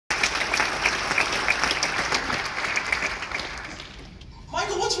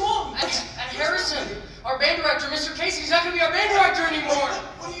person. Our band director, Mr. Casey's not going to be our band director anymore.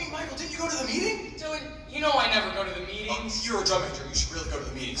 What do you mean, Michael? Didn't you go to the meeting? Dylan, you know I never go to the meetings. You're a drum major. You should really go to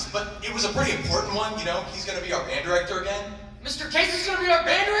the meetings. But it was a pretty important one, you know. He's going to be our band director again. Mr. Casey's going to be our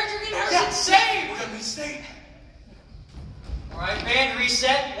band director again? Harrison, save! We're going to be state. All right, band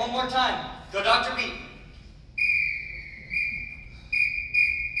reset. One more time. Go, Dr. B.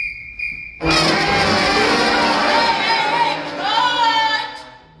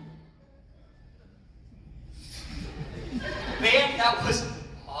 Band, that was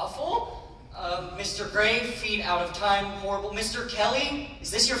awful. Mr. Gray, feet out of time, horrible. Mr. Kelly, is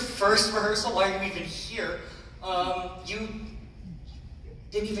this your first rehearsal? Why are you even here? You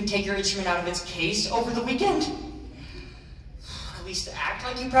didn't even take your instrument out of its case over the weekend. At least act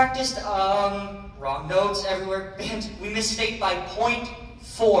like you practiced. Wrong notes everywhere. Band, we missed state by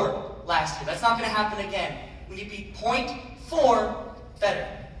 0.4 last year. That's not going to happen again. We need to be 0.4 better.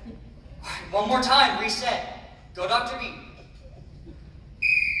 All right, one more time, reset. Go, Dr. B.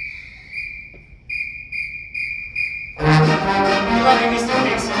 We love you, Mr.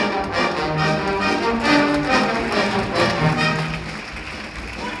 Dixon.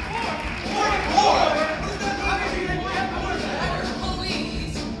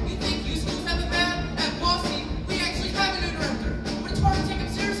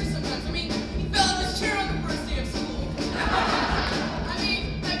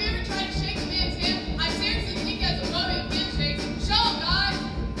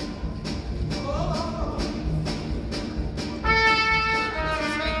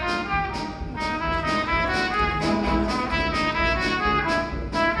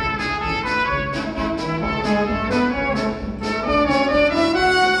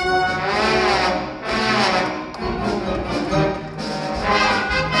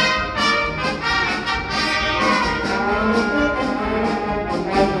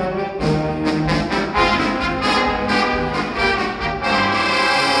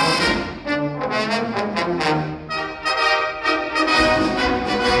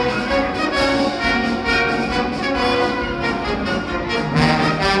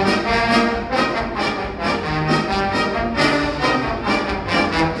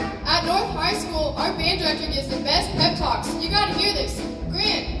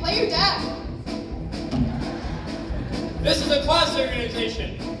 This is a class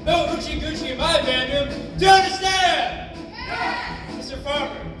organization. No hoochie-goochie in my band room. Do you understand? Yeah. Mr. Farmer,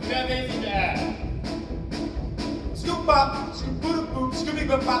 do you have anything to add? Scoop bop, scoop boop boop, scooby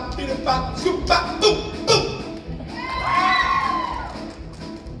bop bop, beat bop, scoop bop, boop boop.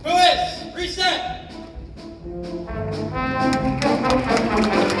 Police, reset.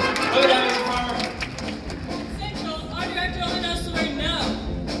 Slow down, Mr. Farmer. Central, our director only knows the right now.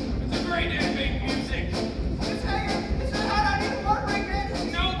 It's a great day to make music.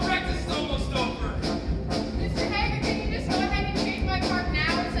 No, practice is almost over. Mr. Hager, can you just go ahead and change my part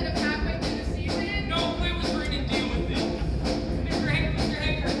now instead of halfway through the season? No, play was free to deal with it. Mr.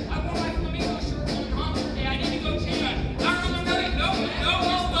 Hager, I wore my flamingo shorts on concert day. I need to go change that. I don't know. No,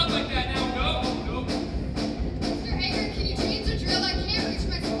 it's not like that now. Go. Mr. Hager, can you change the drill? I can't reach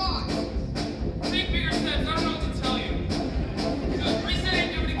my spot. Take bigger steps. I don't know what to tell you. Good. Reset and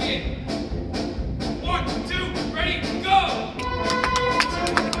do it again. 1, 2, ready, go!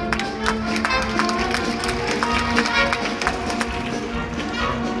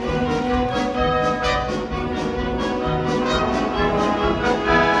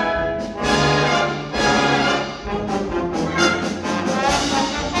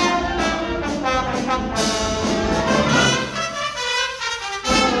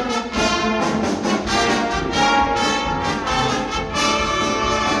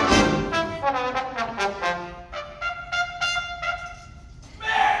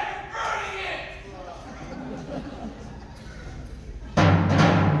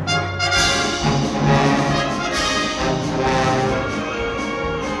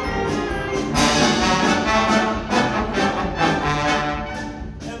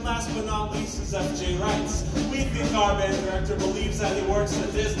 Our band director believes that he works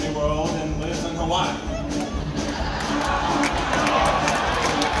at Disney World and lives in Hawaii.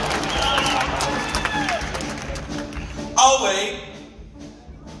 Oh wait!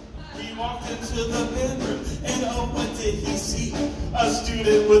 We walked into the band room and oh, what did he see? A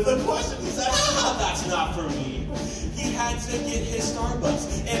student with a question. He said, that's not for me. He had to get his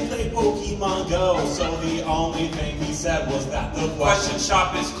Starbucks and play Pokemon Go, so the only thing he said was that the question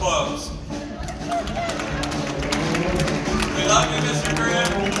shop is closed. We love you, Mr.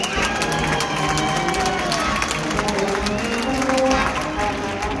 Graham.